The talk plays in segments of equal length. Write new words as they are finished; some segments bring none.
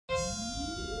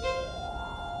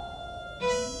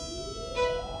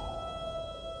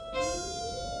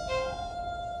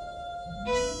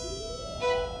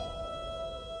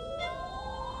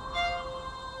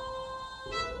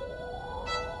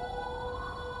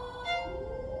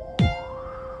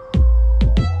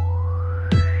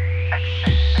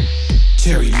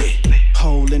cherry lit.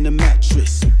 Hole in the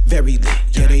mattress, very lit.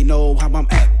 Yeah, they know how I'm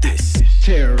at this.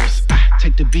 Terrorists, I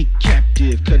take the beat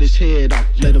captive, cut his head off,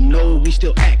 let him know we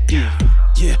still active.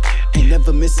 Yeah, ain't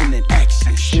never missing an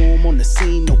action. Swarm on the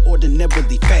scene, no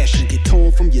ordinarily fashion. Get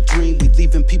torn from your dream, we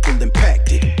leaving people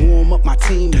impacted. Warm up my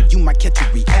team and you might catch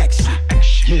a reaction.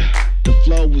 Yeah, the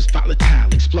flow is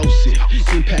volatile, explosive.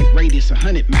 Impact radius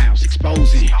 100 miles,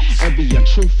 exposing every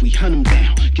untruth, we hunt them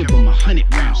down. Give them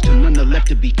 100 rounds till none are left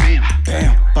to be found.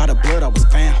 Bam, by the blood I was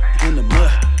found in the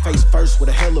mud. Face first with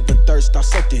a hell of a thirst, I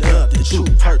sucked it up. The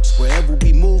truth hurts, wherever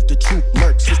we move, the truth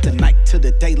lurks. It's the night to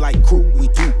the daylight crew, we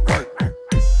do work.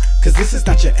 Cause this is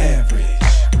not your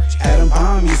average atom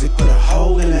bomb music, put a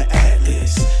hole in the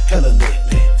atlas. Hella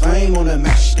lit, flame on a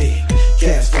matchstick.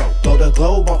 Gas flow, blow the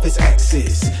globe off its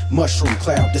axis. Mushroom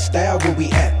cloud, the style where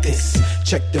we at this.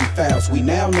 Check them files, we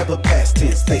now never past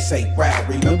tense. They say, wow,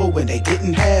 remember when they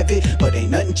didn't have it? But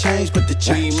ain't nothing changed but the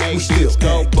change. We make still beats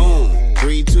go boom,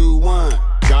 3, 2, 1.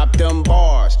 Drop them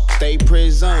bars, stay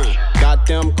prison. Got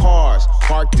them cars,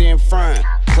 parked in front.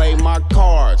 Play my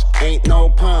cards, ain't no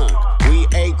punk. We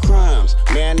ate crumbs,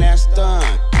 man, that's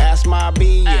done. Ask my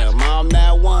BM, mom,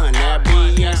 that one. That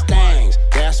BM stangs,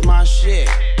 that's my shit.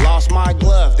 Lost my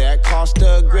glove, that cost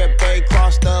a grip. They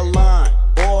crossed the line,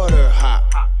 border hop.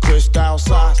 Crystal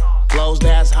sauce, flows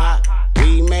that's hot.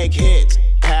 We make hits,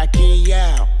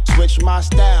 Pacquiao. Switch my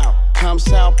style, come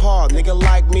South Paul, nigga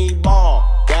like me ball.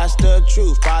 That's the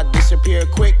truth, I disappear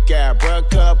quick, yeah, bruh,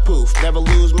 cut poof. Never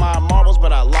lose my marbles,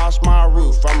 but I lost my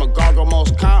roof. I'm a gargle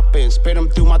most competent, spit them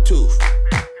through my tooth.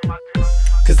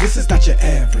 Cause this is not your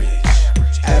average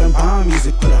atom bomb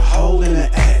music, put a hole in the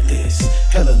atlas.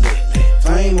 Hella lit,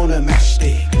 flame on a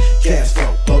matchstick. Gas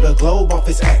flow, blow the globe off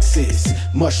its axis.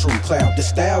 Mushroom cloud, the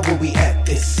style where we at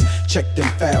this. Check them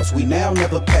files, we now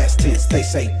never past tense. They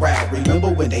say, wow, remember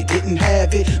when they didn't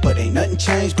have it? But ain't nothing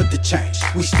changed but the change,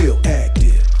 we still active.